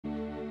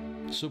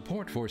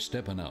Support for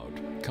Steppin Out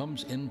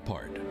comes in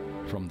part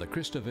from the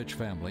Kristovich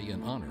family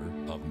in honor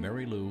of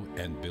Mary Lou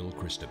and Bill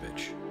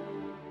Kristovich.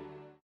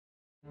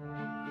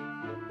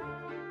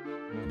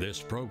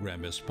 This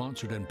program is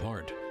sponsored in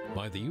part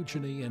by the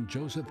Eugenie and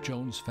Joseph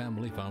Jones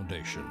Family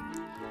Foundation,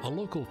 a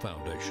local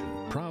foundation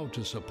proud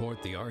to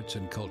support the arts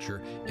and culture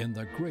in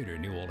the greater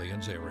New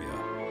Orleans area.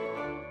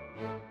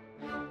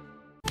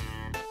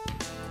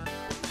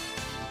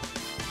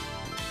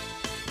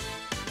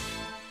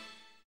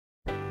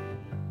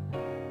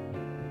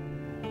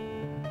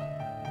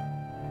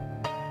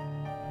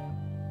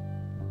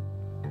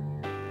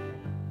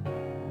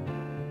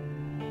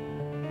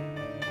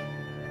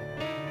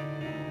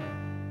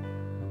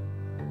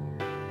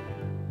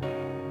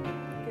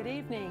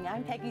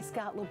 I'm Peggy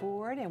Scott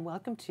Laborde, and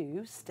welcome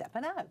to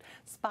Steppin Out,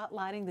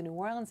 spotlighting the New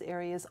Orleans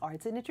area's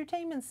arts and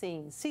entertainment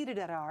scene. Seated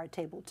at our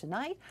table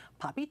tonight,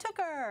 Poppy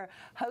Tucker,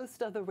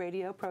 host of the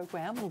radio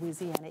program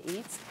Louisiana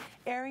Eats,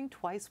 airing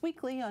twice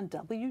weekly on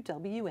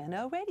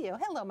WWNO Radio.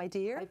 Hello, my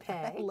dear. Hi,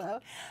 Peg. Hello.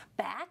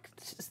 Back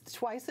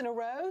twice in a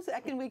row,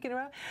 second week in a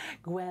row.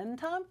 Gwen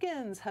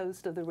Tompkins,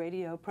 host of the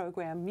radio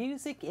program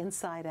Music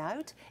Inside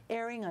Out,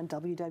 airing on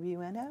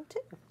WWNO too.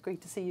 Great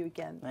to see you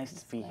again. Nice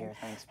to be here.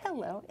 Thanks, Peggy.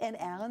 Hello. And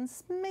Alan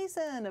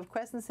Mason of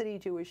Crescent City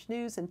Jewish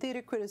News and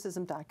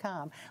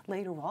TheaterCriticism.com.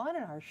 Later on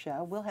in our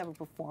show, we'll have a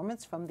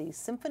performance from the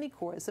Symphony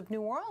Chorus of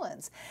New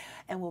Orleans,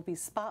 and we'll be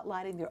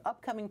spotlighting their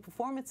upcoming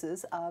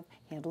performances of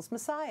Handel's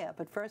Messiah.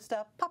 But first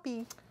up,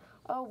 Poppy.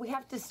 Oh, we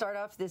have to start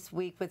off this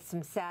week with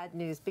some sad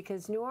news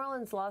because New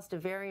Orleans lost a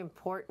very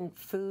important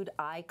food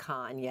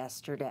icon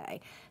yesterday.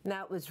 And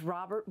that was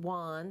Robert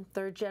Wan,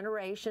 third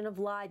generation of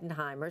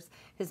Leidenheimers.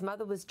 His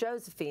mother was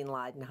Josephine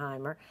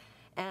Leidenheimer.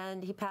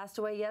 And he passed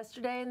away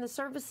yesterday, and the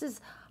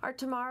services are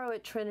tomorrow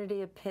at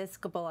Trinity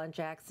Episcopal on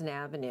Jackson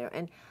Avenue.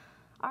 And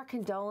our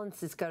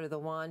condolences go to the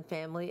Wan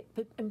family,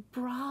 and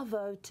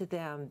bravo to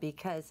them,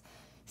 because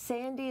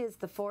Sandy is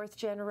the fourth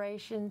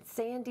generation.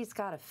 Sandy's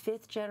got a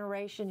fifth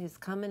generation who's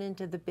coming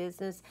into the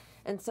business,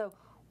 and so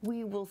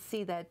we will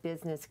see that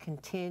business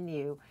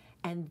continue,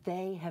 and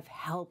they have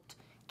helped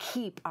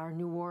keep our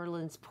New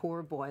Orleans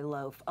poor boy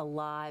loaf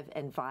alive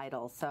and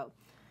vital.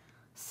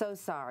 So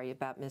sorry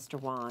about Mr.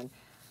 Wan.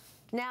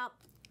 Now,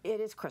 it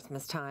is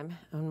Christmas time,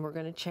 and we're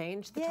going to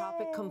change the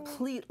topic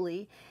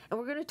completely, and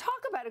we're going to talk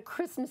about a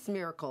Christmas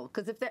miracle,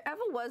 because if there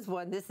ever was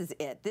one, this is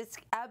it. This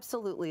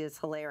absolutely is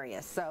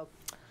hilarious. So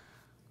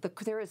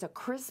there is a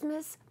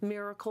Christmas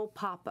miracle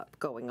pop-up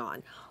going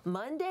on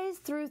Mondays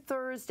through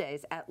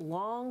Thursdays at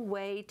Long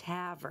Way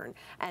Tavern,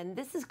 and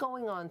this is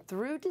going on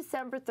through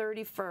December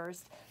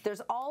 31st.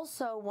 There's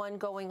also one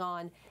going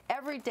on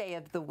every day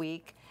of the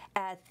week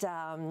at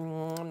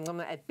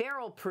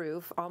Barrel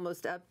Proof,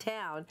 almost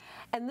uptown.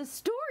 And the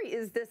story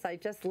is this, I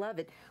just love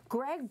it.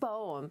 Greg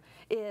Boehm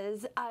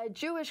is a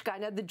Jewish guy.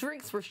 Now, the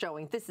drinks we're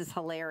showing, this is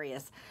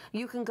hilarious.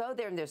 You can go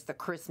there, and there's the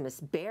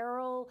Christmas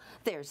Barrel,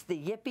 there's the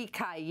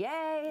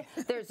Yippee-Ki-Yay,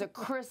 there's a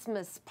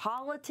Christmas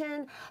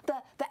Politan.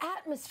 The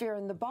atmosphere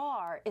in the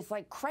bar is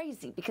like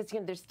crazy because, you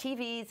know, there's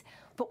TVs,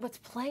 but what's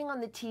playing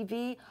on the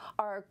TV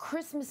are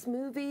Christmas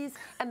movies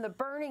and the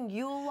burning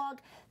Yule log.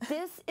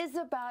 This is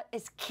about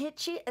as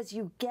kitschy as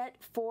you get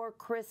for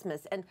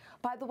Christmas. And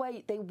by the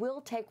way, they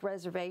will take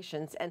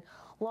reservations, and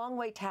Long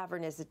Way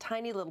Tavern is a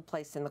tiny little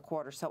place in the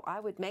quarter, so I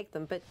would make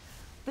them. But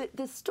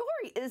the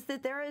story is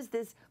that there is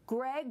this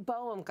Greg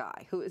Boehm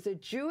guy who is a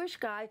Jewish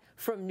guy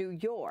from New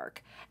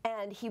York,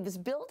 and he was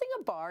building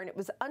a bar, and it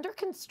was under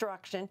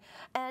construction,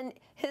 and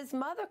his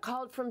mother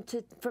called from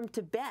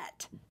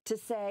Tibet to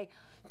say,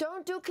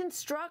 don't do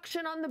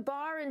construction on the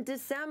bar in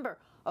December.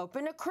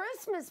 Open a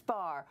Christmas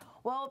bar.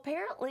 Well,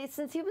 apparently,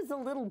 since he was a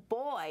little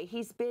boy,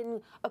 he's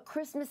been a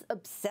Christmas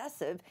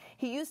obsessive.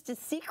 He used to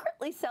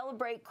secretly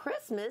celebrate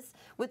Christmas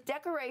with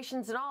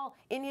decorations and all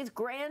in his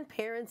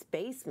grandparents'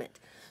 basement.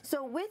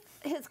 So with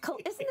his,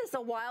 isn't this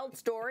a wild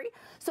story?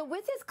 So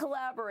with his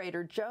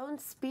collaborator, Joan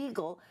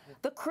Spiegel,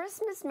 the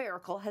Christmas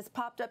miracle has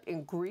popped up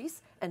in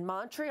Greece and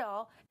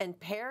Montreal and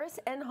Paris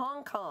and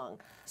Hong Kong.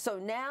 So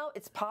now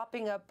it's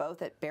popping up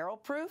both at Barrel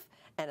Proof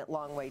and at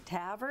Long Way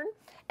Tavern.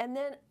 And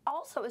then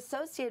also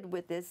associated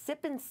with this,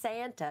 Sippin'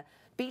 Santa,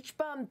 Beach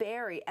Bum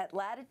Berry at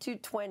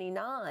Latitude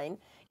 29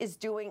 is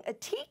doing a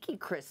Tiki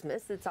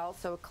Christmas. It's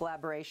also a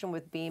collaboration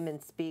with Beam and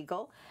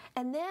Spiegel.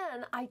 And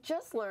then I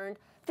just learned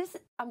this,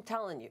 I'm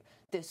telling you,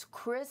 this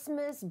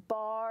Christmas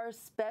bar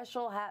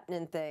special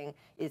happening thing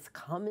is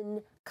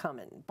coming.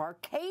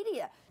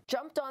 Barcadia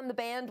jumped on the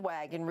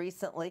bandwagon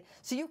recently,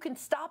 so you can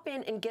stop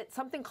in and get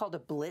something called a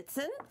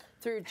Blitzen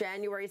through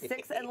January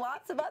 6th and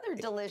lots of other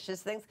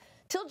delicious things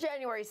till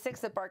January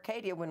 6th at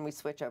Barcadia, when we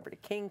switch over to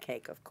King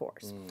Cake, of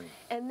course.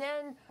 And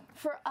then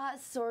for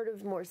us sort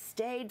of more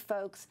staid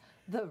folks,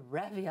 the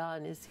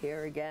Réveillon is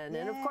here again.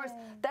 And of course,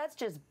 that's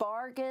just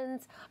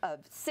bargains of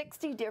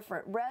 60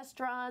 different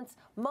restaurants,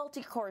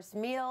 multi-course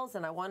meals,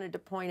 and I wanted to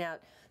point out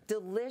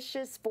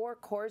delicious 4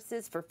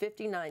 courses for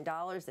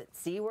 $59 at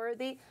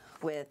Seaworthy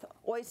with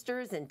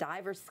oysters and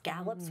diver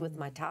scallops with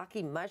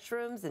maitake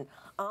mushrooms and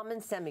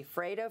almond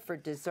semifredo for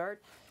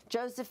dessert.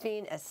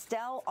 Josephine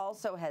Estelle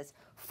also has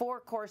 4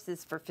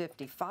 courses for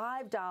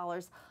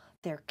 $55.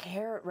 Their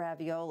carrot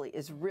ravioli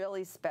is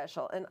really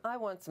special, and I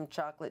want some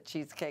chocolate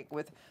cheesecake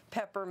with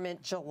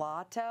peppermint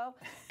gelato.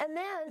 And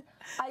then,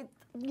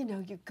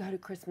 you go to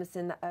Christmas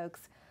in the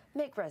Oaks,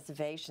 make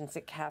reservations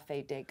at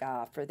Cafe des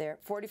Gars for their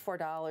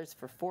 $44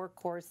 for 4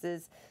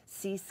 courses,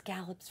 sea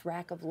scallops,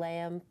 rack of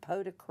lamb,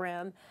 pot de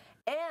creme,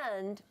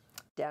 and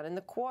down in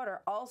the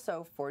Quarter,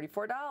 also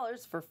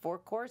 $44 for 4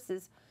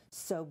 courses,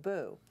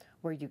 sobu,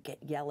 where you get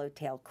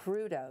yellowtail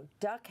crudo,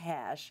 duck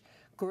hash,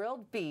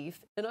 grilled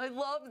beef, and I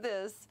love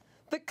this,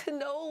 the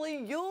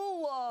cannoli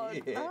Yule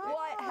log. Yeah.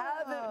 Why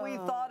haven't we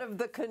thought of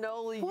the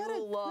cannoli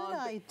Yule log? What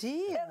a good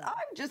idea. And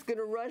I'm just going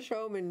to rush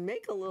home and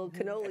make a little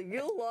cannoli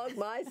Yule log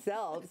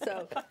myself.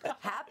 So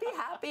happy,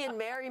 and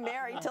merry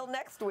till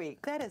next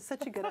week. That is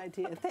such a good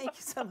idea. Thank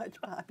you so much,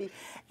 Poppy.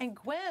 And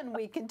Gwen,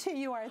 we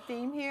continue our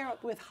theme here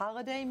with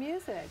holiday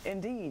music.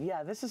 Indeed,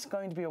 yeah. This is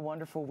going to be a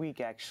wonderful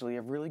week, actually,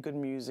 of really good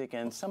music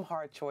and some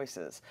hard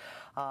choices.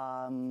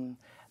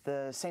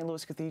 The St.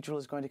 Louis Cathedral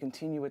is going to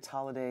continue its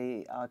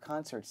holiday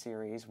concert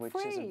series, which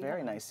is a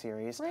very nice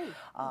series.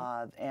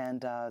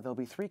 And there'll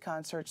be 3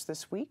 concerts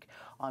this week.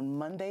 On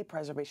Monday,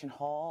 Preservation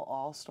Hall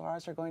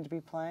All-Stars are going to be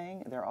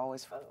playing. They're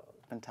always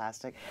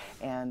fantastic.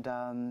 And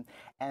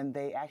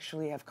they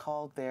actually have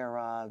called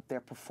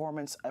their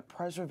performance a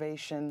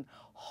preservation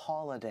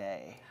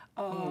holiday.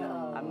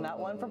 Oh. I'm not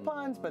one for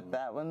puns, but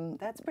that one...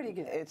 That's pretty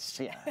good. It's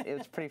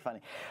pretty funny.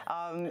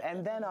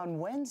 And then on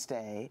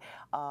Wednesday,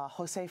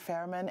 Jose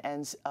Fermin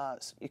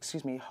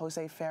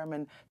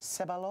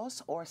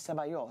Ceballos or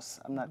Ceballos,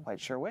 I'm not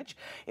quite sure which,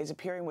 is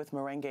appearing with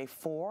Merengue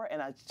 4,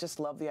 and I just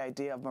love the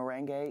idea of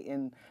merengue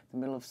in the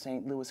middle of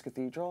St. Louis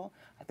Cathedral.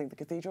 I think the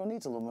cathedral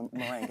needs a little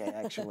merengue,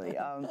 actually.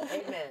 Amen.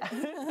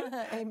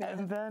 Amen.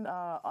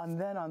 And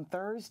then on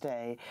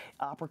Thursday,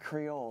 Opera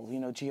Creole,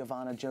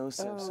 Giovanna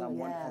Joseph's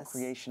wonderful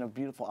creation of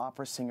beautiful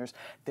opera singers.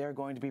 They're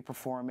going to be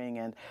performing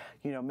and,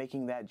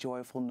 making that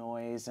joyful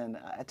noise. And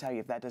I tell you,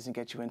 if that doesn't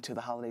get you into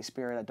the holiday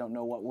spirit, I don't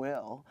know what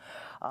will.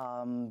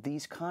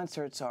 These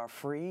concerts are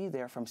free.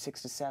 They're from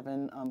 6 to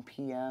 7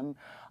 p.m.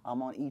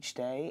 On each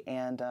day,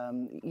 and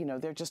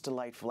they're just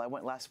delightful. I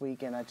went last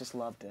week and I just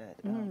loved it.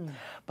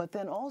 But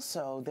then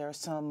also there's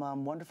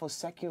some wonderful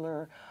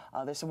secular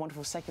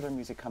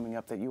music coming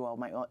up that you all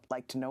might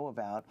like to know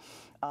about.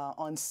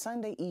 On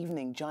Sunday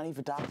evening, Johnny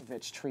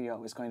Vodakovich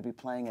Trio is going to be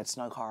playing at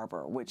Snug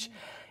Harbor, which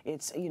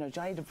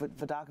Johnny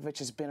Vodakovich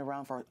has been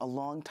around for a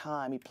long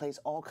time. He plays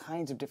all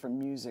kinds of different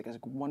music. He's a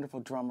wonderful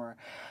drummer,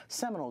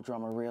 seminal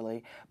drummer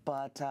really,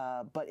 but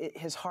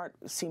his heart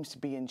seems to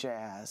be in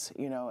jazz,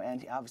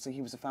 and obviously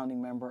he was a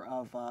founding member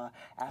of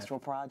Astral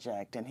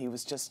Project, and he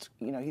was just,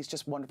 he's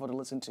just wonderful to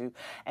listen to.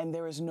 And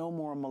there is no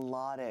more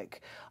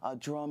melodic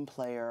drum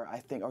player, I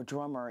think, or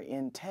drummer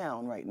in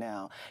town right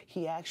now.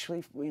 He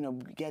actually,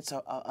 gets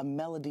a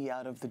melody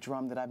out of the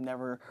drum that I've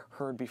never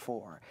heard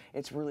before.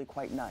 It's really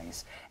quite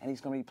nice. And he's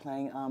going to be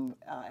playing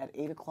at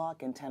 8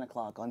 o'clock and 10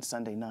 o'clock on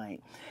Sunday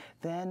night.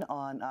 Then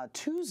on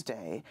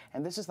Tuesday,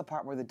 and this is the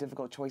part where the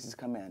difficult choices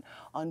come in,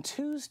 on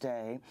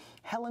Tuesday,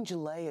 Helen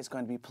Gillet is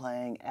going to be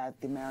playing at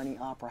the Marigny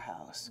Opera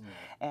House.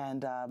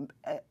 And,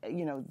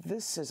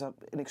 this is an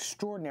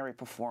extraordinary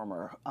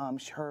performer.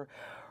 Her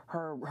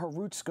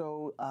roots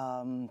go...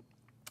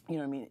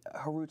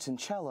 her roots in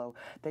cello,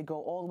 they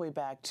go all the way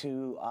back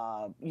to,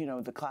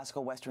 the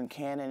classical Western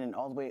canon and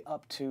all the way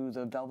up to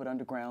the Velvet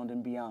Underground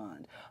and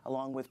beyond,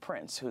 along with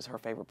Prince, who's her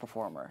favorite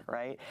performer,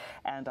 right?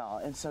 And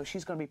so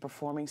she's going to be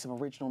performing some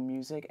original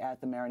music at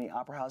the Marigny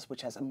Opera House,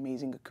 which has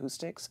amazing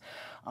acoustics,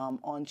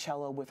 on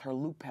cello with her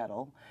loop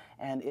pedal.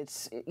 And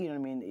it's,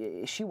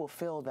 she will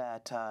fill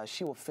that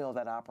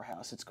opera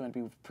house. It's going to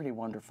be pretty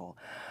wonderful.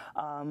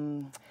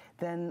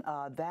 Then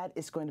that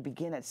is going to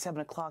begin at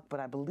 7 o'clock, but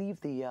I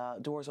believe the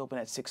doors open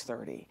at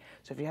 6:30.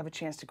 So if you have a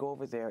chance to go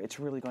over there, it's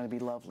really going to be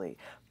lovely.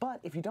 But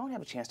if you don't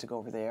have a chance to go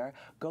over there,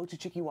 go to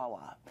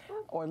Chiquiwawa,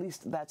 or at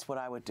least that's what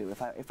I would do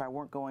if I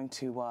weren't going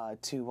to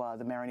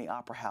the Marigny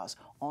Opera House.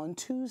 On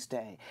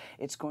Tuesday,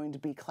 it's going to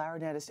be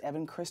clarinetist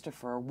Evan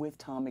Christopher with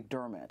Tom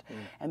McDermott,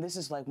 and this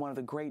is like one of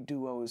the great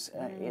duos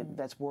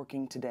that's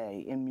working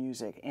today in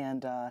music.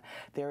 And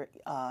they're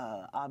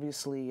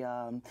obviously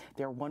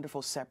they're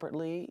wonderful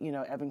separately.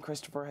 Evan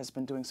Christopher has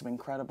been doing some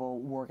incredible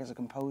work as a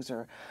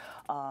composer,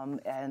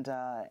 and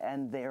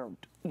they're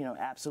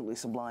absolutely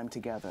sublime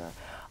together.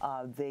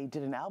 They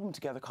did an album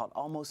together called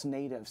Almost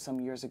Native some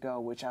years ago,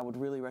 which I would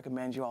really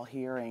recommend you all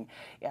hearing.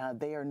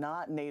 They are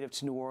not native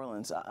to New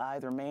Orleans,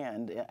 either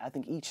man. I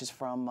think each is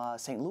from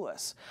St.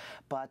 Louis,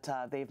 but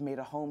they've made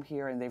a home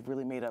here, and they've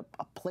really made a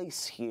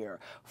place here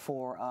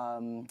for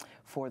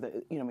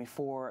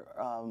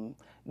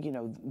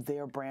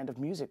their brand of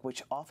music,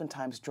 which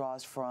oftentimes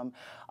draws from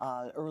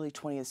early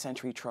 20th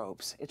century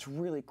tropes. It's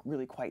really,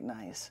 really quite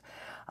nice.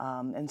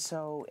 And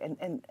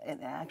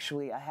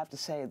actually, I have to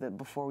say that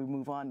before we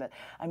move on, that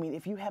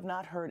if you have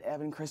not heard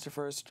Evan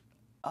Christopher's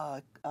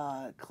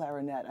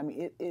clarinet. I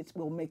mean, it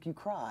will make you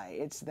cry.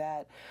 It's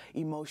that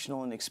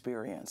emotional an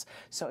experience.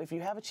 So if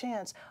you have a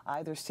chance,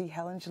 either see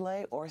Helen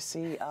Gillette or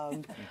see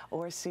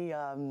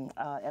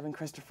Evan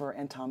Christopher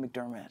and Tom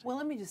McDermott. Well,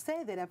 let me just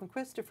say that Evan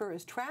Christopher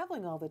is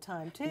traveling all the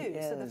time too.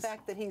 He so the is.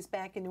 fact that he's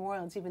back in New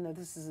Orleans, even though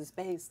this is his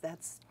base,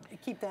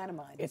 keep that in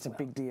mind. It's a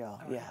big deal. All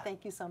right, yeah.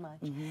 Thank you so much.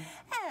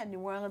 And New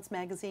Orleans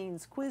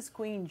Magazine's quiz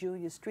queen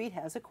Julia Street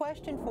has a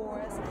question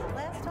for us.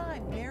 Last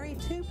time, Mary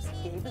Toops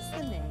gave us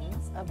the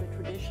names of the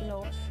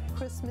traditional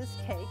Christmas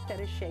cake that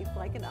is shaped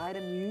like an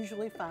item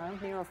usually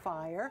found near a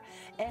fire,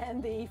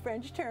 and the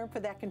French term for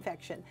that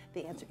confection.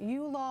 The answer: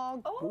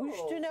 Yule-log,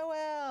 bûche de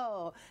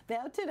Noël.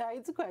 Now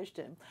tonight's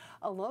question.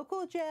 A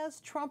local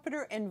jazz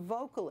trumpeter and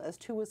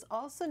vocalist who was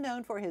also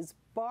known for his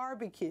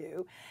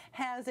barbecue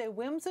has a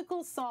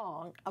whimsical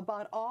song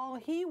about all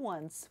he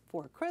wants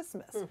for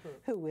Christmas.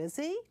 Who is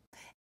he?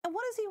 And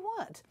what does he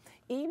want?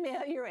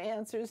 Email your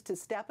answers to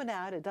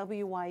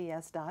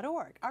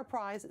steppinout@wyes.org. Our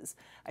prizes: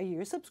 a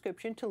year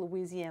subscription to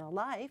Louisiana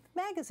Life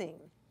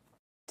magazine.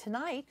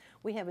 Tonight,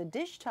 we have a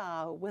dish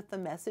towel with the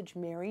message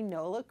Merry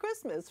Nola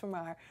Christmas from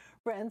our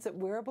friends at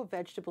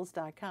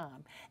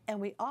wearablevegetables.com. And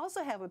we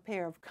also have a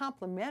pair of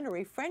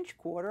complimentary French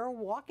Quarter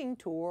walking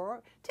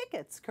tour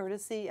tickets,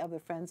 courtesy of the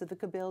Friends of the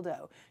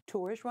Cabildo.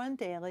 Tours run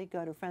daily.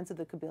 Go to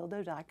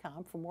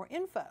friendsofthecabildo.com for more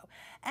info.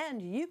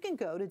 And you can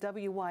go to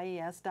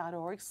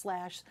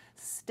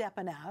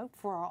wyes.org/steppinout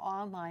for our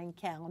online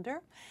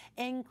calendar,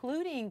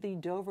 including the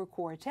Dover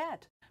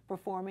Quartet,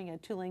 performing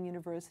at Tulane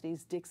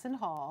University's Dixon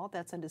Hall.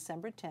 That's on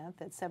December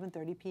 10th at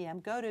 7:30 p.m.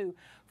 Go to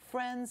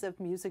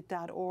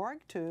friendsofmusic.org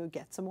to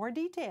get some more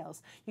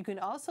details. You can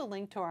also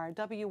link to our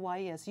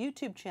WYES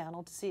YouTube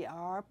channel to see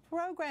our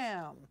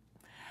program.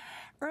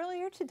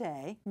 Earlier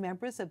today,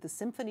 members of the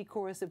Symphony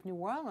Chorus of New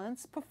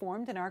Orleans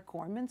performed in our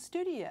Corman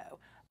studio,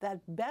 that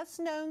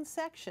best-known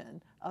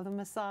section of the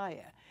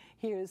Messiah.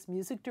 Here's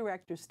music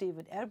director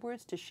Steven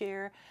Edwards to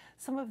share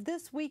some of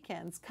this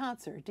weekend's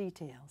concert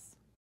details.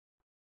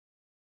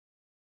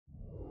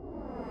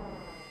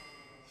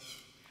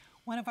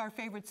 One of our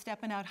favorite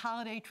Steppin' Out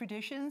holiday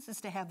traditions is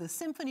to have the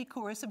Symphony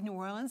Chorus of New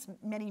Orleans,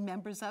 many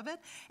members of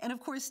it. And of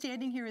course,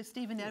 standing here is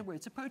Steven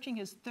Edwards, approaching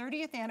his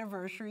 30th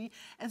anniversary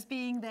as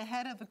being the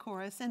head of the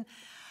chorus. And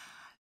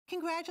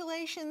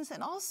congratulations.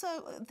 And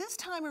also, this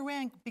time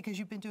around, because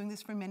you've been doing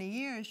this for many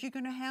years, you're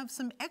going to have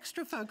some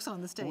extra folks on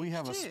the stage, We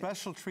have too. a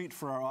special treat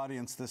for our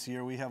audience this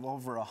year. We have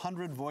over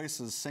 100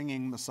 voices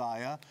singing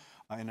Messiah.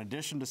 In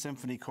addition to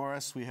Symphony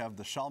Chorus, we have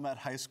the Chalmette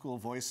High School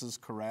Voices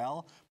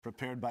Chorale,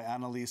 prepared by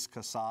Annalise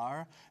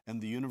Cassar,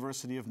 and the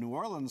University of New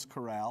Orleans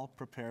Chorale,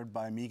 prepared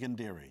by Megan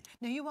Deary.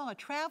 Now, you all are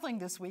traveling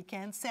this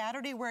weekend.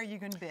 Saturday, where are you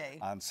going to be?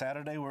 On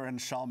Saturday, we're in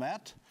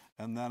Chalmette,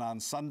 and then on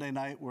Sunday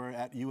night, we're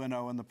at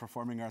UNO in the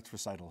Performing Arts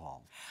Recital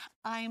Hall.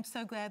 I am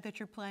so glad that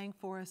you're playing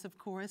for us, of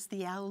course,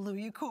 the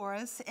Alleluia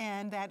Chorus,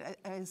 and that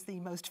is the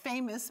most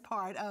famous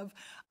part of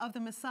the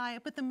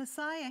Messiah. But the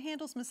Messiah,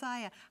 Handel's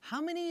Messiah,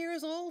 how many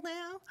years old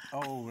now?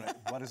 Oh,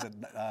 what is it?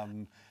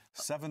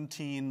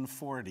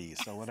 1740,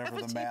 so whatever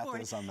the math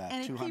is on that.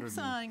 And it keeps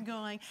on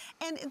going.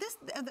 And this,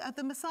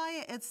 the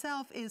Messiah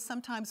itself is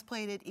sometimes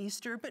played at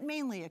Easter, but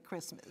mainly at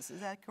Christmas. Is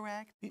that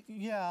correct?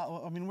 Yeah,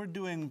 I mean, we're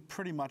doing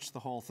pretty much the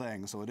whole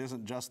thing, so it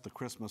isn't just the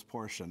Christmas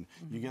portion.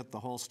 You get the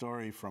whole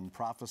story from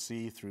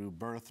prophecy through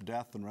birth,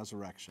 death, and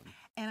resurrection.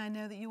 And I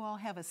know that you all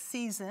have a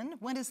season.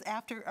 When is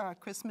after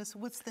Christmas?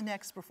 What's the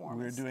next performance?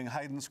 We're doing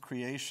Haydn's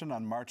Creation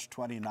on March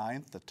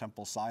 29th at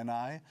Temple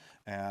Sinai,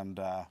 and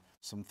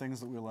some things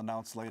that we'll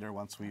announce later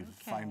once we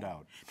find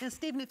out. Now,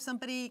 Steven, if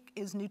somebody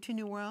is new to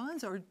New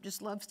Orleans or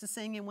just loves to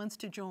sing and wants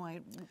to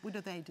join, what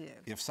do they do?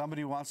 If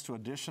somebody wants to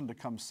audition to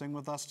come sing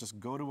with us, just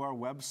go to our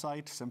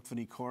website,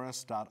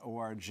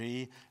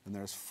 symphonychorus.org, and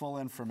there's full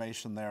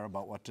information there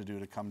about what to do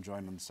to come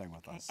join and sing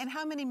with us. And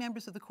how many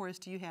members of the chorus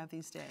do you have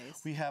these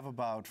days? We have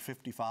about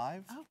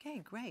 55. Okay,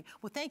 great.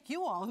 Well, thank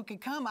you all who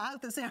could come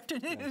out this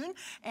afternoon. Yes.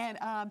 And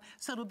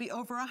so it'll be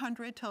over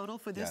 100 total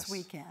for this Yes.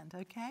 weekend,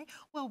 okay?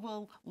 Well,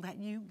 we'll let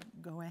you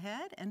go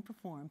ahead and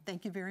perform.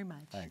 Thank you very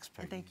much. Thanks,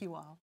 Peggy. And thank you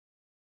all.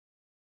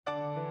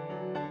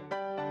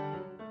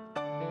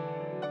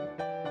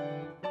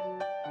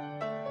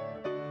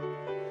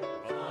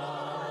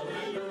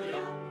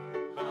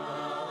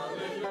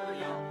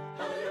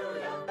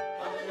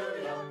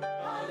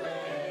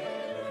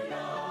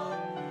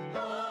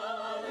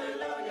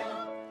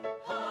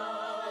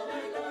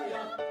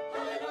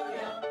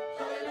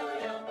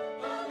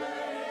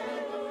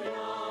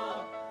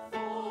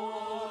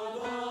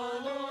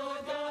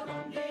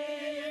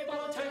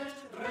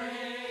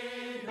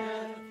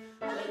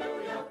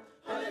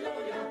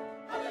 Hallelujah,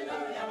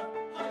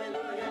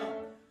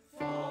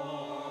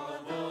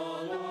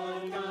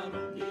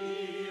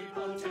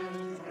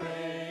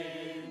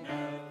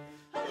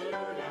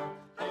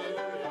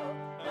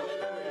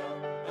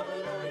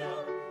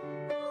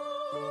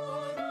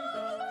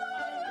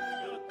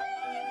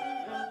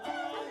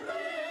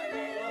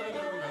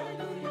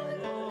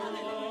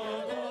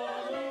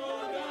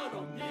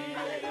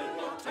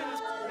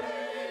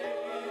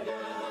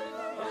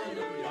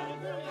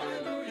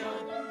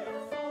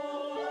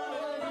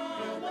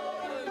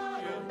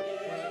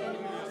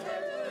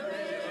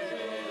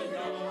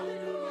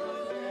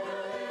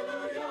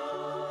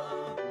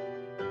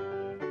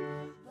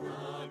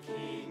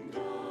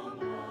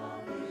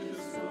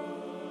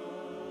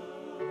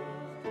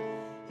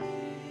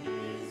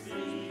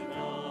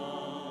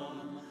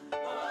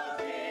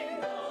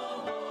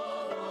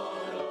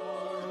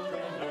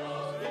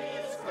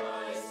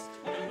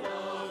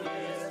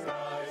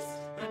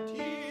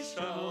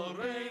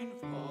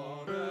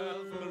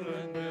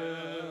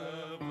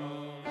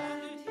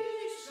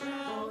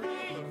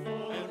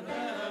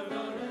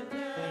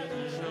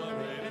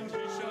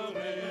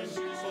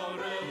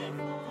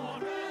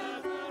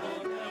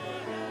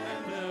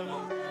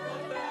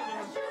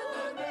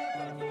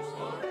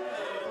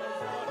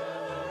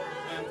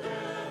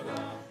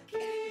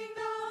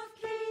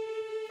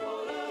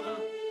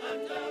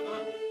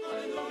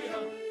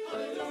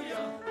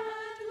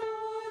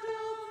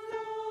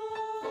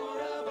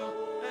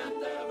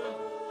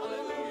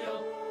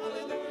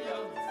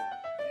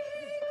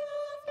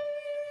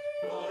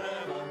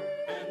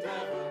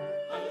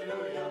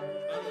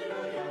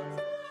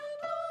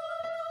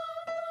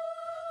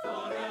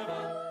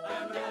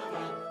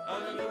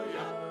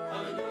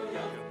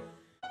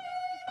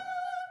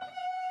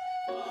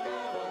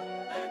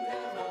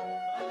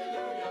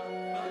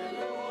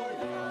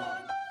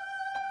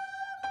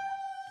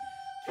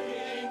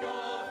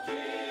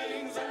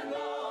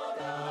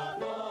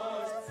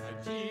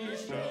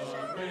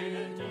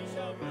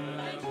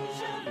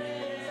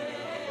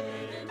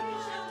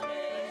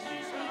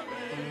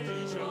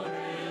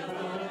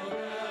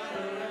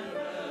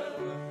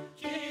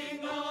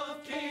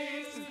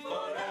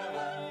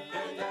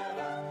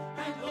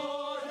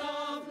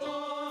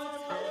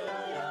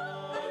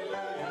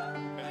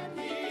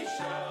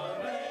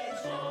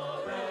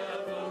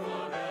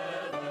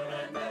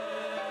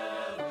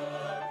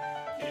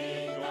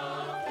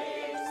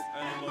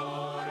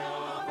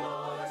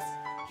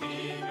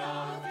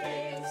 of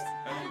kings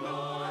and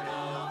Lord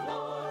of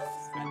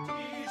lords, and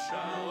he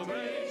shall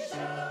reign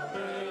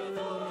forever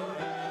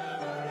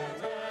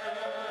and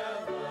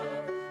ever,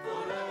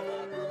 forever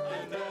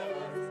and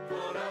ever,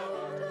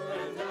 forever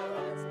and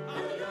ever.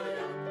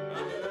 Hallelujah,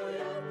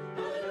 hallelujah,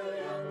 hallelujah,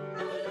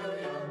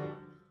 hallelujah.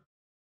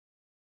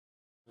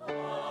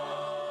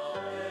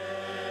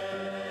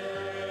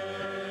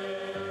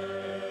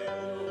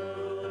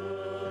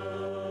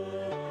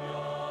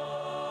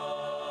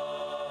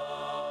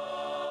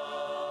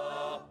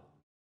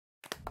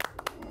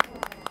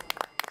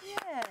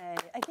 Yay!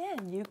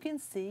 Again, you can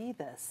see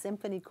the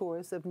Symphony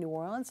Chorus of New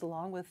Orleans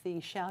along with the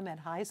Chalmette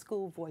High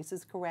School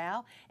Voices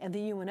Chorale and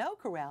the UNO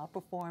Chorale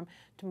perform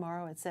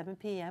tomorrow at 7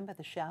 p.m. at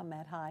the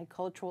Chalmette High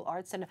Cultural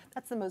Arts Center.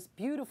 That's the most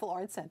beautiful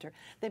art center.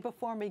 They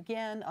perform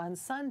again on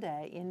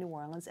Sunday in New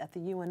Orleans at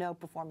the UNO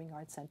Performing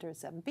Arts Center at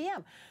 7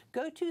 p.m.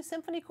 Go to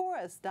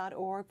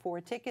symphonychorus.org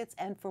for tickets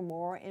and for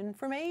more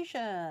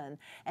information.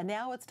 And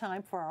now it's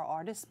time for our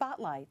Artist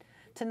Spotlight.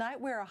 Tonight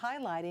we're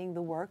highlighting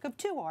the work of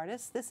two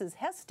artists. This is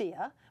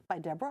Hestia by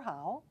Deborah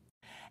Howell,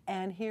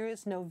 and here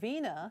is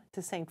Novena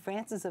to St.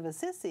 Francis of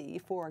Assisi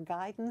for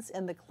Guidance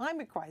in the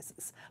Climate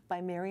Crisis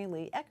by Mary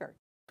Lee Eckert.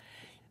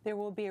 There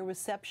will be a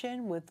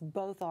reception with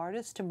both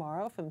artists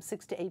tomorrow from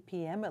 6 to 8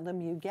 p.m. at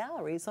Lemieux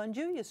Galleries on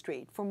Julia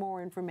Street. For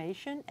more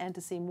information and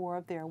to see more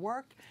of their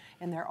work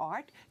and their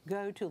art,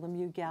 go to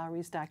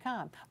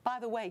LemieuxGalleries.com. By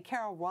the way,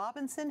 Carol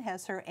Robinson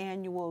has her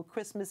annual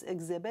Christmas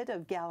exhibit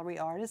of gallery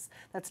artists.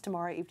 That's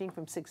tomorrow evening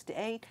from 6 to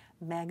 8,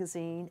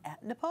 magazine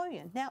at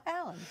Napoleon. Now,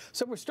 Alan.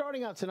 So we're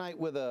starting out tonight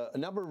with a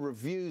number of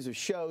reviews of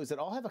shows that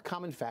all have a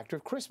common factor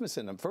of Christmas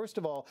in them. First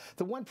of all,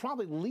 the one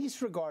probably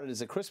least regarded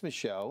as a Christmas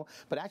show,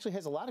 but actually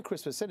has a lot of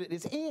Christmas in it,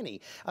 is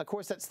Annie. Of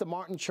course, that's the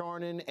Martin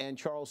Charnin and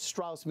Charles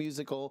Strauss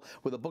musical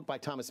with a book by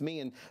Thomas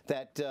Meehan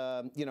that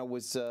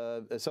was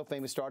so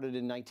famous, started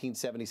in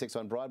 1976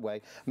 on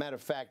Broadway. Matter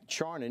of fact,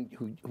 Charnin,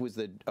 who was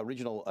the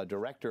original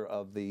director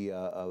of the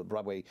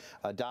Broadway,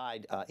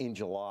 died in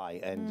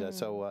July, and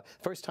so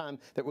first time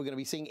that we're going to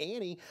be seeing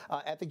Annie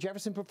at the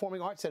Jefferson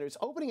Performing Arts Center. It's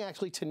opening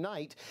actually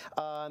tonight,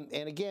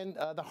 and again,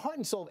 the heart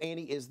and soul of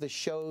Annie is the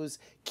show's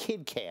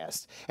kid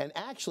cast, and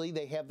actually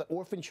they have the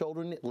orphan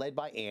children led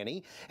by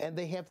Annie, and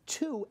they have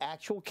two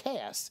actual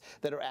casts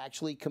that are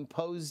actually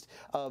composed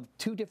of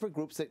two different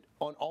groups that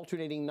on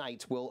alternating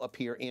nights will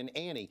appear in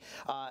Annie.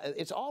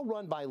 It's all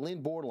run by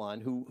Lynn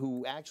Bordelon,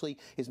 who actually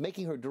is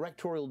making her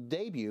directorial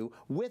debut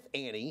with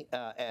Annie,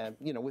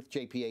 with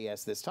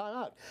JPAS this time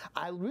out.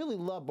 I really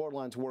love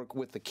Bordelon's work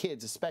with the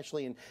kids,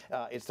 especially in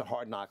It's the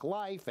Hard Knock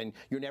Life and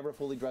You're Never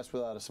Fully Dressed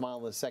Without a Smile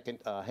in the second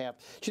half.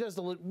 She does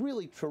a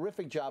really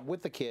terrific job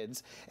with the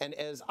kids, and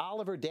as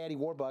Oliver Daddy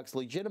Warbucks,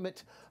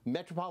 legitimate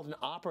Metropolitan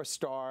Opera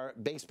star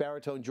bass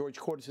baritone George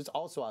Cordes is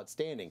also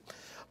outstanding.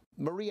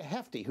 Maria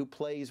Hefty, who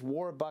plays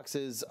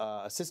Warbucks'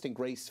 assistant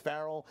Grace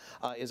Farrell,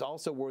 is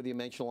also worthy of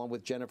mention, along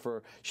with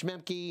Jennifer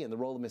Schmemke and the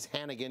role of Miss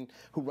Hannigan,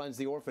 who runs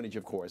the orphanage,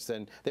 of course.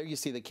 And there you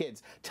see the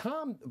kids.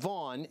 Tom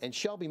Vaughn and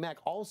Shelby Mack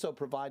also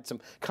provide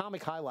some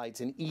comic highlights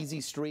in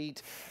Easy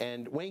Street,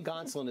 and Wayne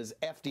Gonsolin as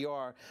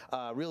FDR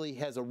really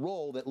has a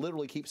role that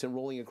literally keeps him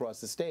rolling across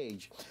the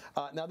stage.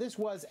 Now, this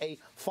was a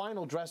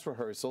final dress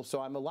rehearsal,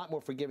 so I'm a lot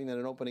more forgiving than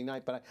an opening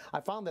night, but I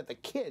found that the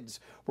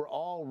kids were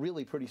all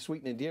really pretty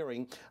sweet and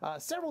endearing.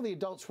 Several of the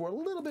adults were a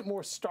little bit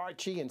more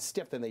starchy and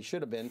stiff than they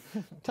should have been.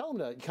 Tell them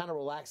to kind of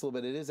relax a little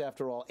bit. It is,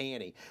 after all,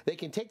 Annie. They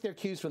can take their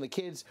cues from the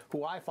kids,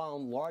 who I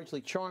found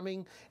largely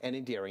charming and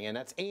endearing. And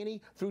that's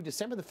Annie through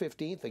December the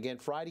 15th. Again,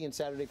 Friday and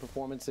Saturday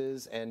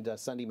performances and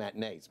Sunday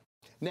matinees.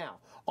 Now,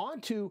 on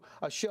to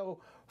a show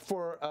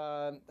for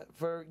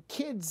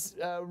kids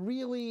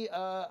really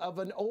of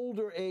an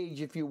older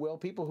age, if you will,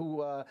 people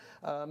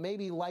who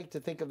maybe like to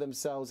think of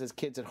themselves as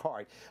kids at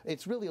heart.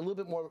 It's really a little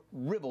bit more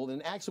ribald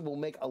and actually will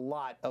make a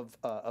lot of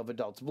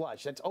adults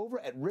blush. That's over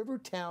at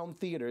Rivertown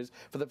Theaters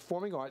for the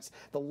Performing Arts.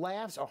 The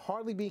laughs are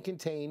hardly being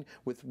contained,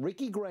 with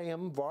Ricky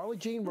Graham, Varla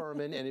Jean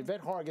Merman, and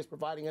Yvette Hargis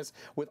providing us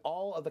with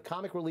all of the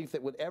comic relief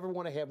that would ever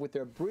want to have with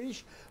their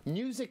British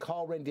music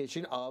hall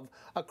rendition of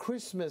A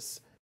Christmas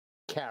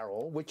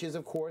Carol, which is,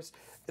 of course,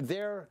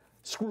 their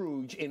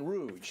Scrooge in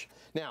Rouge.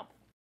 Now,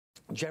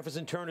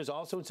 Jefferson Turner's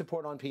also in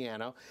support on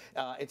piano.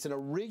 It's an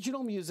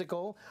original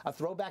musical, a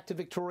throwback to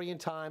Victorian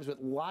times with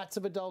lots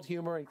of adult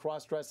humor and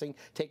cross-dressing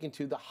taken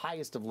to the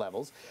highest of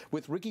levels,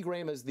 with Ricky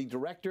Graham as the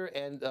director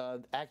and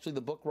actually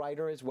the book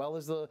writer as well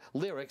as the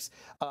lyrics,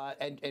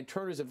 and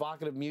Turner's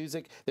evocative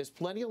music. There's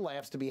plenty of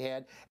laughs to be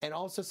had and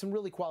also some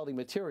really quality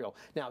material.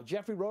 Now,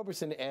 Jeffrey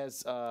Roberson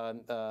as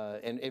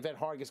and Yvette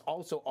Hargis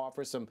also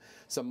offer some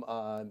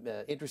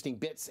interesting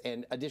bits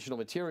and additional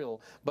material,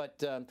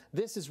 but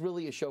this is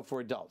really a show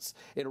for adults. Bells.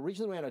 It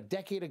originally ran a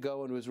decade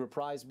ago and was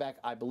reprised back,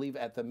 I believe,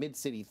 at the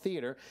Mid-City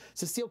Theater.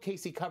 Cecile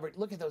Casey covered.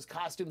 Look at those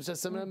costumes.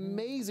 Just an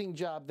amazing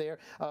job there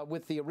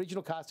with the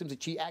original costumes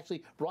that she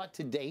actually brought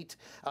to date.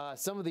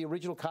 Some of the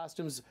original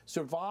costumes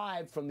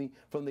survived from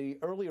the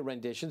earlier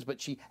renditions, but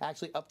she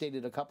actually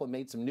updated a couple and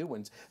made some new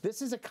ones.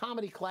 This is a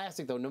comedy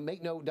classic, though.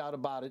 Make no doubt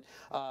about it.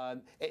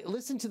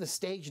 Listen to the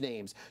stage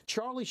names: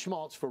 Charlie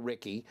Schmaltz for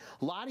Ricky,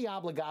 Lottie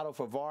Obligato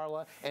for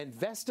Varla, and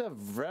Vesta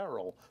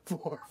Verrill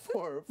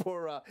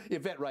for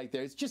Yvette right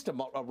there. It's just a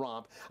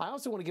romp. I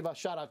also want to give a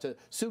shout out to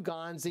Sue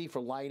Gonzi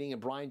for lighting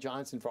and Brian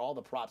Johnson for all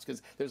the props,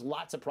 because there's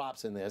lots of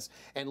props in this,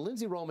 and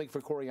Lindsay Romick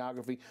for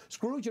choreography.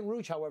 Scrooge and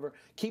Rouge, however,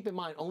 keep in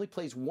mind, only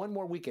plays one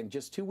more weekend,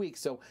 just 2 weeks.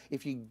 So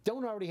if you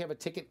don't already have a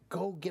ticket,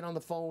 go get on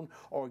the phone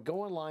or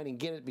go online and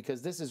get it,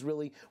 because this is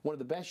really one of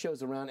the best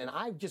shows around, and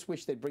I just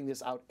wish they'd bring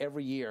this out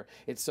every year.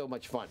 It's so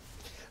much fun.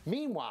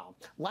 Meanwhile,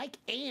 like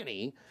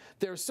Annie,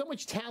 there's so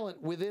much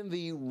talent within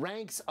the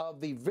ranks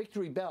of the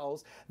Victory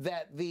Bells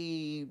that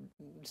the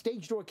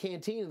Stage Door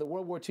Canteen and the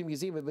World War II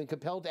Museum have been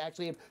compelled to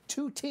actually have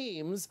 2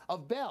 teams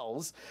of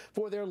bells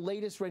for their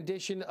latest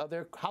rendition of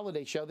their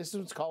holiday show. This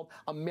one's called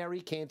A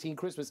Merry Canteen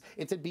Christmas.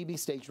 It's at BB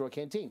Stage Door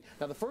Canteen.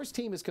 Now, the first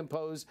team is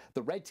composed,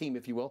 the red team,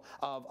 if you will,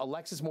 of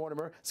Alexis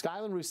Mortimer,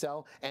 Skylan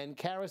Roussel, and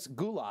Karis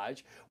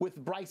Goulage, with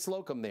Bryce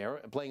Slocum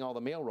there playing all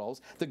the male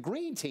roles. The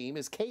green team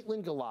is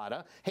Caitlin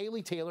Galata,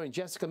 Haley Taylor, and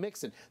Jessica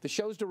Mixon. The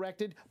show's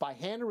directed by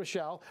Hannah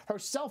Rochelle,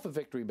 herself a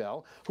Victory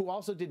Bell, who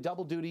also did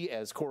double duty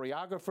as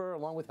choreographer,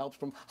 along with help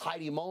from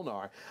Heidi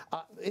Molnar.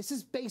 This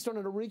is based on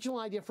an original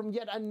idea from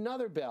yet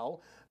another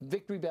Bell,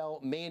 Victory Bell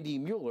Mandy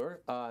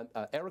Mueller.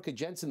 Erica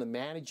Jensen, the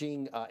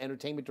managing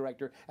entertainment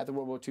director at the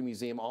World War II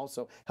Museum,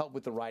 also helped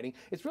with the writing.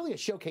 It's really a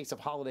showcase of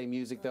holiday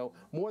music, though.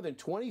 More than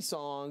 20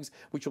 songs,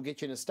 which will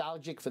get you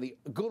nostalgic for the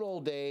good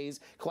old days,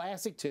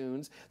 classic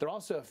tunes. There are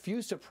also a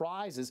few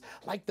surprises,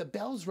 like the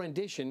Bells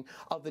rendition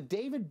of the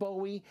David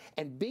Bowie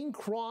and Bing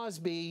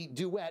Crosby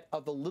duet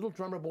of The Little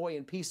Drummer Boy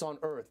and Peace on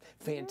Earth.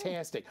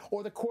 Fantastic.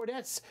 Or the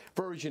Chordettes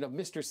version of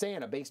Mr.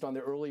 Santa, based on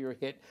their earlier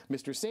hit,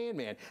 Mr.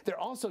 Sandman. There are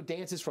also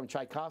dances from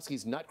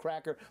Tchaikovsky's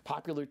Nutcracker,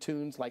 popular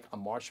tunes like A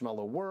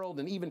Marshmallow World,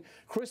 and even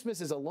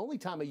Christmas is a Lonely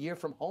Time of Year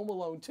from Home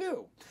Alone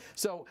 2.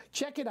 So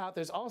check it out.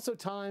 There's also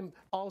time,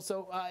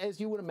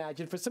 as you would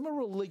imagine, for some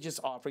religious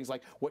offerings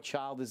like What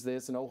Child Is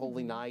This and Oh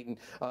Holy Night and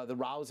the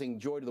rousing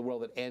Joy to the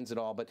World that ends it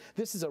all. But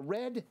this is a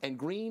red and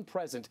green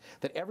present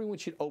that everyone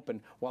should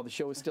open while the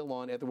show is still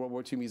on at the World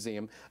War II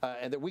Museum.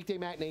 And they're weekday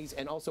matinees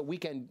and also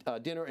weekend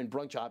dinner and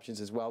brunch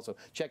options as well. So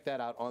check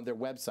that out on their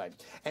website.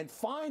 And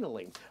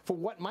finally, for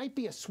what might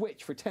be a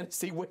switch for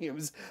Tennessee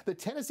Williams, the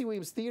Tennessee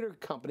Williams Theater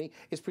Company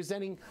is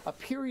presenting a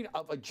period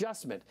of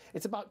adjustment.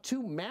 It's about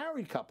 2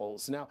 married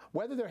couples. Now,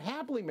 whether they're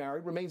happily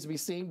married remains to be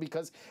seen,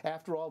 because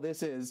after all,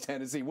 this is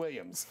Tennessee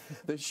Williams.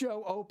 The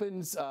show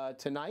opens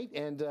tonight,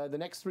 and the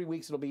next 3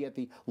 weeks it'll be at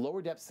the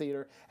Lower Depths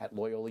Theater at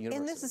Loyola University.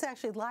 And this is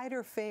actually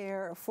lighter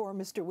fare for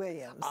Mr.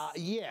 Williams.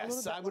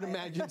 Yes, I would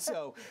imagine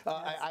so.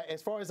 Yes.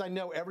 As far as I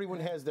know, everyone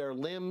has their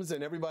limbs,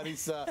 and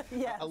everybody's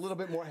yes. a little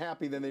bit more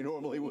happy than they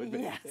normally would be.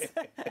 Yes.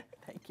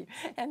 Thank you.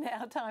 And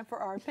now time for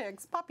our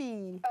picks.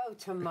 Poppy. Oh,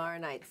 tomorrow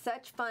night.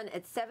 Such fun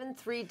at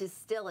 7-3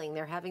 Distilling.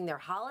 They're having their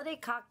holiday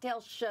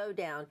cocktail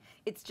showdown.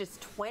 It's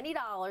just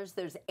 $20.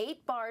 There's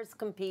 8 bars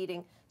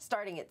competing,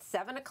 starting at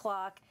 7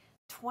 o'clock.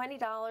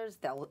 $20.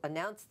 They'll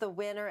announce the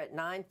winner at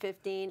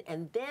 9:15,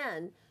 and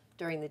then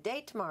during the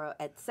day tomorrow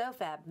at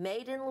SoFab,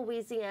 Made in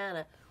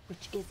Louisiana,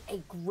 which is a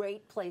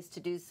great place to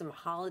do some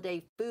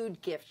holiday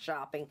food gift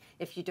shopping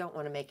if you don't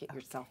want to make it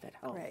yourself at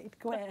home. Great.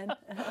 Gwen.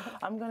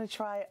 I'm going to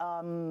try,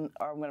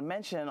 or I'm going to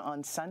mention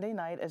on Sunday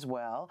night as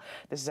well.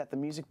 This is at the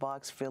Music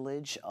Box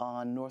Village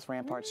on North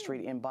Rampart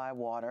Street in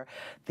Bywater.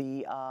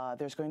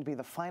 There's going to be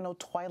the final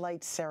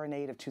Twilight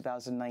Serenade of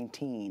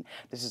 2019.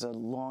 This is a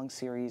long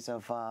series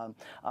of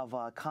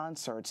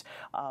concerts,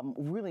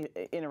 really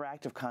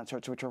interactive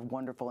concerts, which are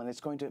wonderful, and it's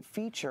going to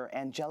feature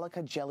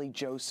Angelica Jelly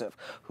Joseph,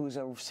 who's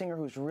a singer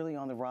who's really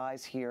on the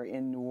rise here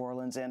in New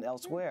Orleans and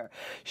elsewhere.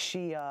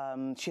 She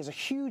has a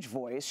huge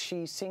voice.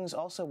 She sings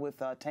also with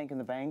Tank and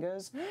the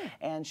Bangas,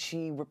 and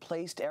she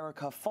replaced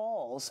Erica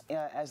Falls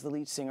as the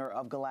lead singer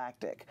of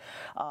Galactic,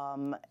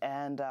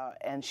 and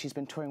she's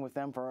been touring with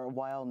them for a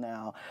while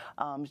now.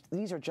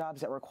 These are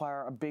jobs that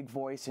require a big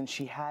voice, and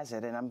she has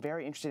it, and I'm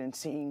very interested in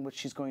seeing what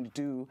she's going to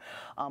do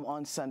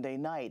on Sunday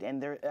night.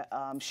 And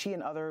she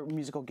and other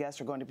musical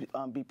guests are going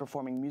to be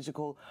performing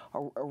musical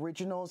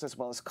originals as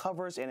well as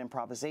covers and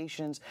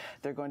improvisations.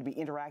 They're going to be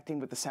interacting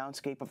with the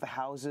soundscape of the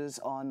houses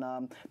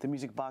on the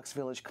Music Box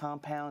Village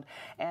compound,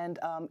 and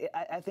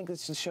I think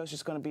this show's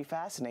just going to be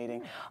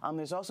fascinating.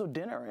 There's also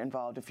dinner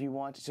involved if you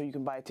want, so you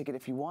can buy a ticket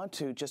if you want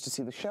to just to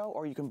see the show,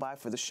 or you can buy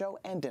for the show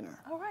and dinner.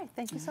 All right,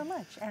 thank you so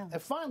much, Al.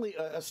 And finally,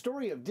 a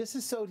story of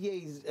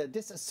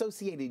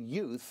disassociated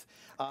youth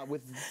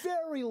with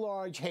very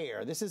large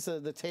hair. This is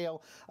the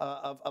tale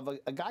of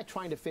a guy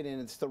trying to fit in.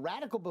 It's the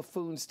Radical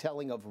Buffoons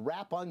telling of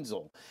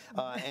Rapunzel,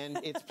 and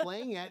it's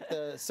playing at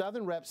the Southern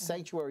 7 Reps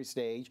Sanctuary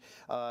Stage.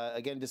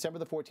 Again, December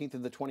the 14th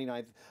and the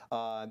 29th.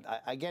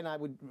 Again, I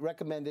would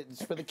recommend it.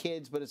 It's for the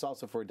kids, but it's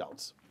also for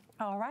adults.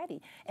 All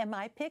righty. And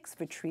my picks,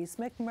 Patrice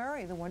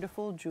McMurray, the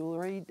wonderful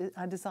jewelry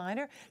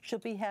designer. She'll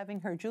be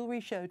having her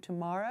jewelry show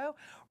tomorrow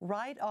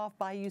right off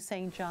Bayou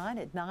St. John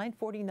at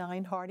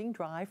 949 Harding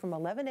Drive from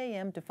 11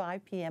 a.m. to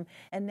 5 p.m.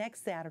 and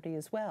next Saturday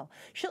as well.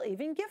 She'll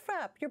even gift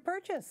wrap your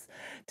purchase.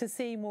 To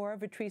see more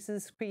of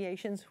Patrice's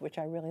creations, which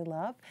I really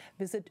love,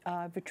 visit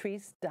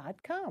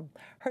patrice.com.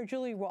 Her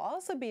jewelry will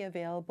also be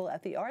available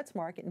at the Arts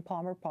Market in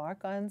Palmer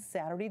Park on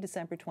Saturday,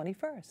 December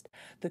 21st.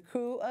 The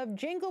crew of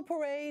Jingle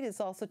Parade is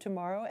also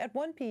tomorrow at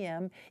 1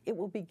 p.m. It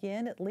will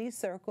begin at Lee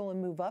Circle and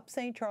move up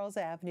St. Charles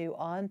Avenue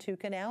onto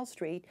Canal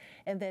Street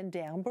and then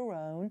down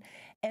Barone,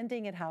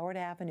 ending at Howard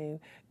Avenue.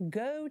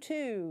 Go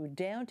to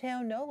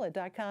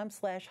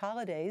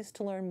downtownnola.com/holidays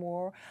to learn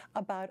more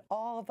about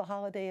all of the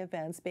holiday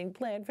events being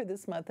planned for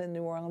this month in the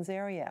New Orleans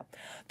area.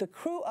 The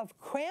crew of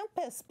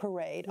Krampus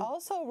Parade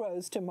also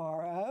rose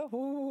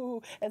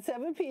tomorrow at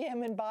 7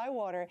 p.m. in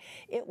Bywater.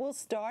 It will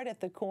start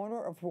at the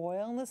corner of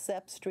Royal and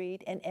Lesseps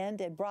Street and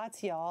end at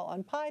Bratial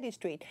on Piety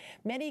Street.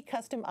 Many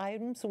custom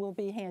items will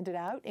be handed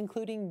out,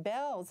 including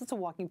bells, it's a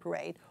walking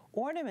parade,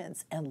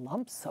 ornaments, and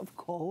lumps of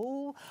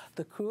coal.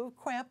 The crew of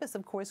Krampus,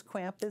 of course,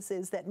 Krampus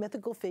is that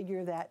mythical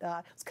figure that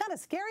it's kind of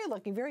scary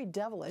looking, very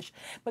devilish,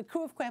 but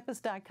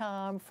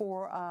crewofkrampus.com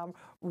for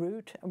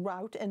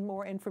route and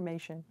more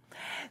information.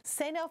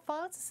 St.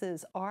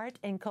 Alphonsus Art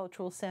and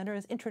Cultural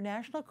Center's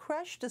International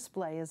Crush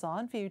display is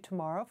on view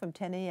tomorrow from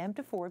 10 a.m.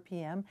 to 4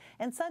 p.m.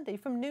 and Sunday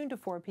from noon to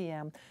 4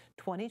 p.m.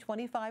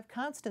 2025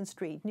 Constant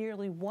Street.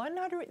 Nearly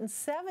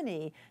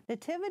 170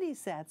 nativity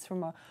sets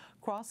from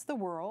across the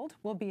world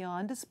will be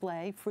on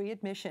display, free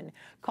admission.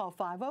 Call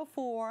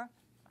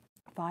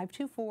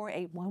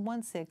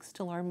 504-524-8116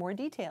 to learn more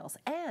details.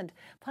 And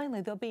finally,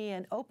 there'll be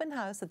an open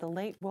house at the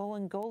late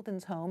Roland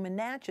Golden's home in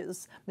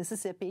Natchez,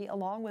 Mississippi,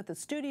 along with a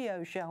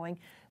studio showing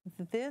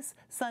this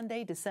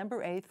Sunday,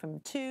 December 8th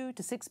from 2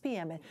 to 6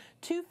 p.m. at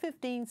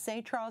 215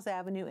 St. Charles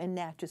Avenue in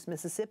Natchez,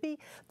 Mississippi.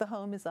 The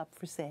home is up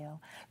for sale.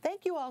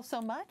 Thank you all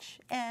so much,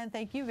 and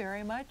thank you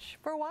very much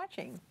for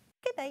watching.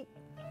 Good night.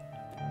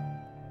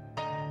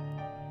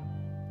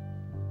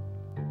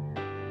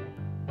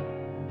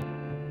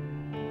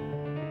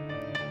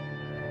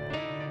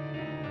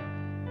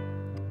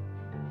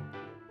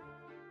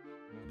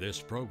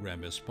 This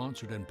program is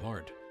sponsored in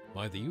part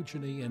by the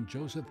Eugenie and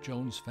Joseph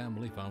Jones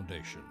Family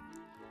Foundation,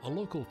 a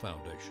local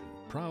foundation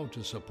proud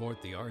to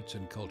support the arts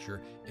and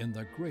culture in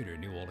the greater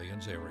New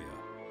Orleans area.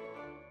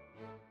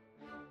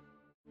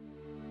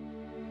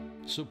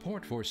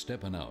 Support for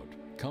Steppin Out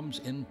comes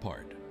in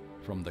part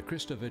from the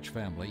Kristovich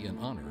family in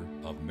honor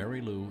of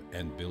Mary Lou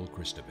and Bill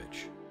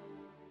Kristovich.